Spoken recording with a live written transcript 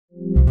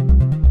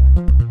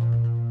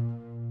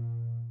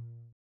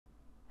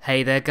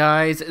Hey there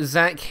guys,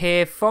 Zach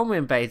here from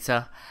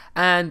WinBeta,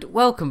 and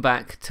welcome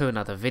back to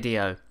another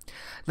video.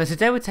 Now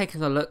today we're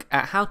taking a look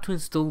at how to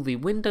install the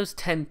Windows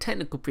 10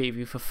 technical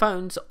preview for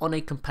phones on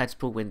a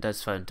compatible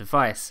Windows Phone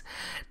device.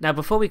 Now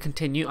before we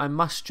continue, I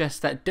must stress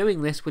that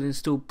doing this will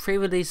install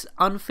pre-release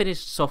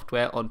unfinished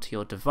software onto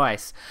your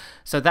device.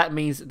 So that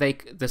means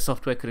the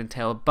software could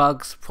entail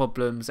bugs,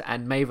 problems,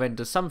 and may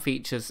render some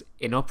features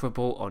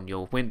inoperable on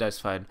your Windows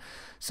Phone.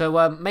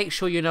 So make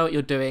sure you know what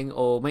you're doing,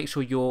 or make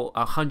sure you're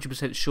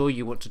 100% sure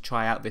you want to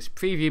try out this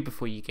preview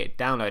before you get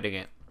downloading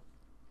it.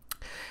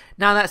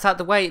 Now that's out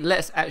the way,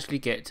 let's actually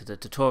get to the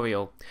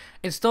tutorial.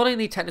 Installing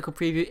the technical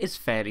preview is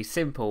fairly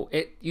simple.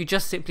 You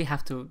just simply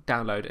have to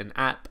download an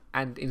app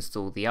and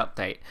install the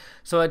update.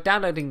 So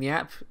downloading the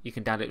app, you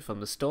can download it from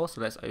the store,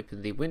 so let's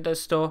open the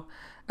Windows Store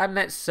and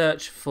let's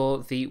search for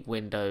the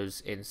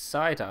Windows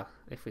Insider.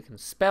 If we can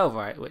spell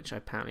right, which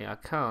apparently I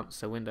can't,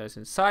 so Windows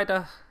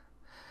Insider,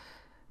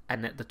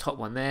 and at the top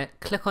one there,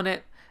 click on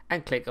it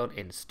and click on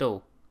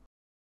Install.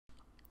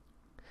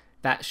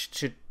 That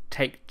should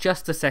take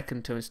just a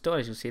second to install.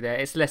 As you can see there,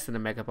 it's less than a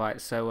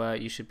megabyte, so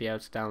you should be able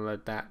to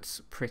download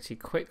that pretty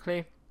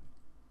quickly,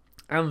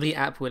 and the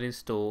app will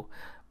install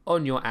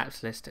on your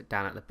apps list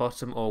down at the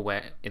bottom or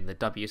where in the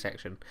W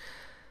section.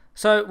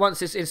 So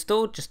once it's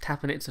installed, just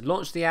tap on it to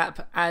launch the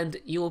app and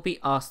you will be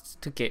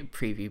asked to get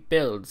preview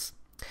builds.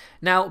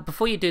 Now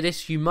before you do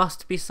this, you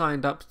must be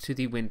signed up to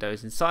the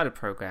Windows Insider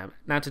program.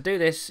 Now to do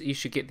this, you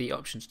should get the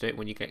option to do it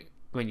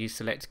when you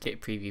select get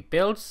preview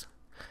builds.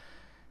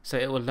 So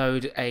it will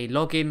load a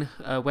login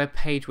web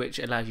page which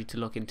allows you to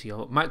log into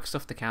your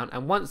Microsoft account,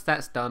 and once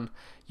that's done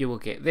you will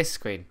get this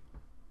screen.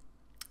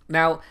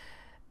 Now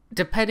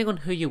depending on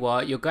who you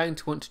are, you're going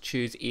to want to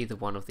choose either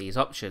one of these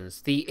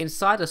options. The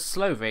Insider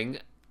Slow Ring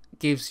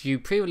gives you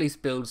pre-release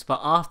builds but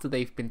after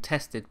they've been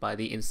tested by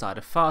the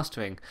Insider Fast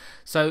Ring.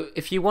 So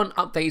if you want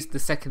updates the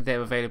second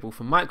they're available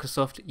from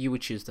Microsoft, you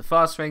would choose the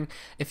Fast Ring.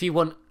 If you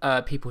want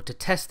people to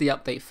test the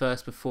update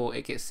first before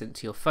it gets sent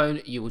to your phone,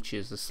 you will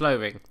choose the Slow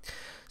Ring.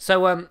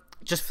 So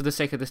just for the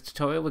sake of this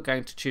tutorial, we're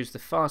going to choose the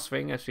Fast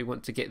Ring as we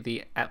want to get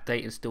the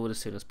update installed as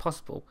soon as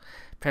possible.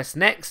 Press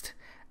Next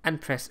and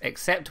press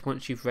Accept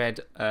once you've read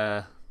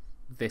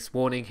this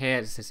warning here.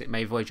 It says it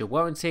may void your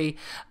warranty,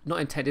 not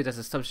intended as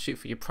a substitute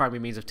for your primary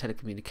means of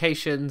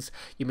telecommunications.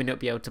 You may not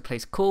be able to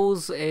place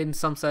calls in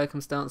some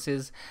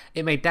circumstances.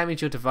 It may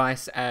damage your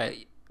device,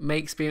 may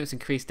experience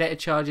increased data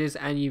charges,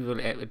 and you will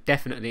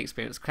definitely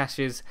experience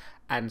crashes,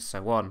 and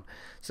so on.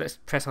 So let's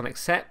press on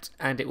Accept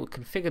and it will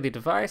configure the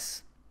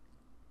device,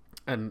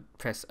 and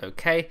press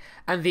OK,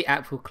 and the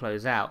app will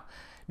close out.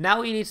 Now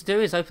what you need to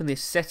do is open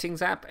this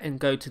Settings app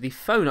and go to the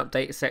Phone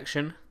Update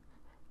section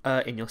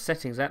in your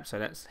Settings app, so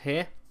that's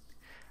here,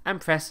 and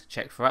press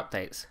Check for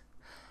Updates.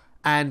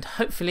 And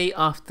hopefully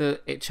after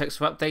it checks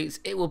for updates,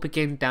 it will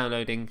begin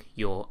downloading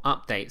your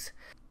updates.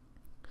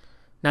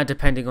 Now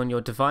depending on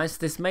your device,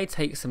 this may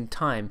take some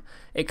time.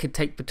 It could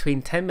take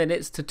between 10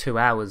 minutes to 2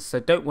 hours, so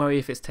don't worry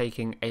if it's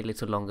taking a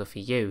little longer for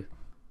you.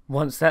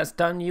 Once that's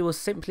done, you will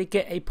simply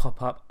get a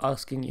pop-up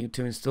asking you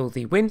to install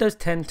the Windows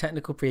 10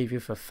 technical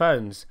preview for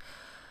phones.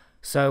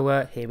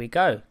 So here we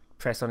go.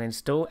 Press on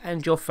Install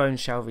and your phone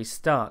shall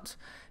restart.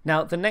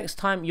 Now the next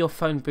time your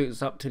phone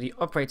boots up to the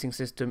operating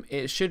system,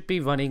 it should be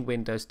running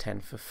Windows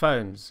 10 for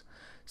phones.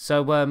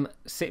 So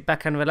sit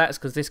back and relax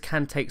because this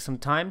can take some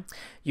time.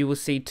 You will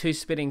see two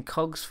spinning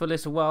cogs for a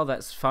little while,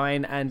 that's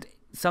fine, and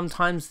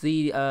sometimes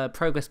the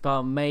progress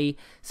bar may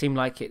seem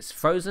like it's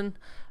frozen.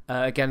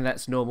 Again,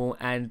 that's normal,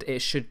 and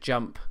it should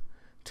jump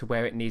to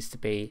where it needs to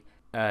be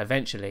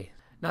eventually.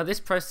 Now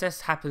this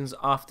process happens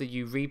after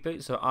you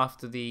reboot, so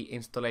after the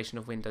installation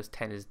of Windows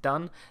 10 is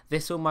done.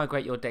 This will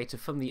migrate your data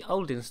from the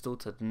old install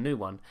to the new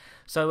one.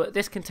 So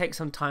this can take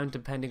some time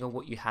depending on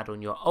what you had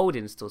on your old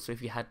install. So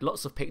if you had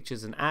lots of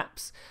pictures and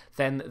apps,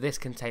 then this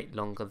can take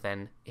longer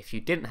than if you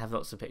didn't have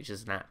lots of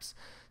pictures and apps.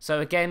 So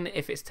again,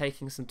 if it's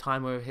taking some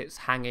time or if it's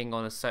hanging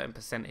on a certain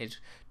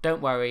percentage, don't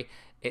worry,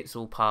 it's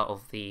all part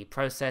of the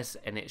process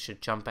and it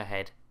should jump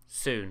ahead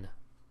soon.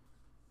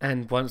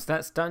 And once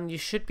that's done, you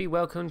should be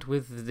welcomed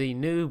with the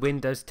new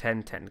Windows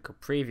 10 technical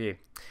preview.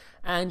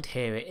 And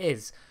here it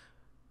is.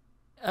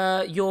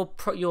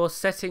 Your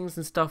settings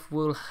and stuff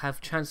will have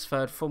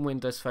transferred from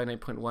Windows Phone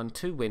 8.1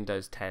 to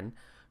Windows 10.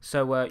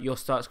 So your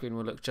start screen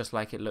will look just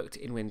like it looked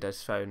in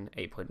Windows Phone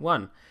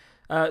 8.1.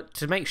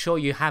 To make sure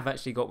you have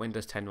actually got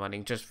Windows 10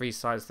 running, just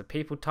resize the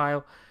people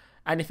tile.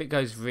 And if it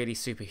goes really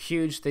super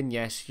huge, then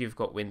yes, you've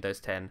got Windows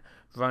 10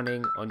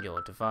 running on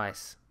your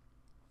device.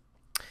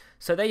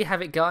 So there you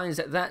have it guys,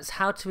 that's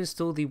how to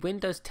install the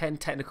Windows 10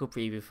 technical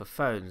preview for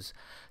phones.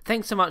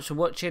 Thanks so much for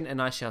watching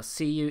and I shall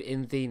see you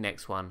in the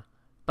next one.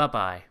 Bye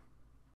bye.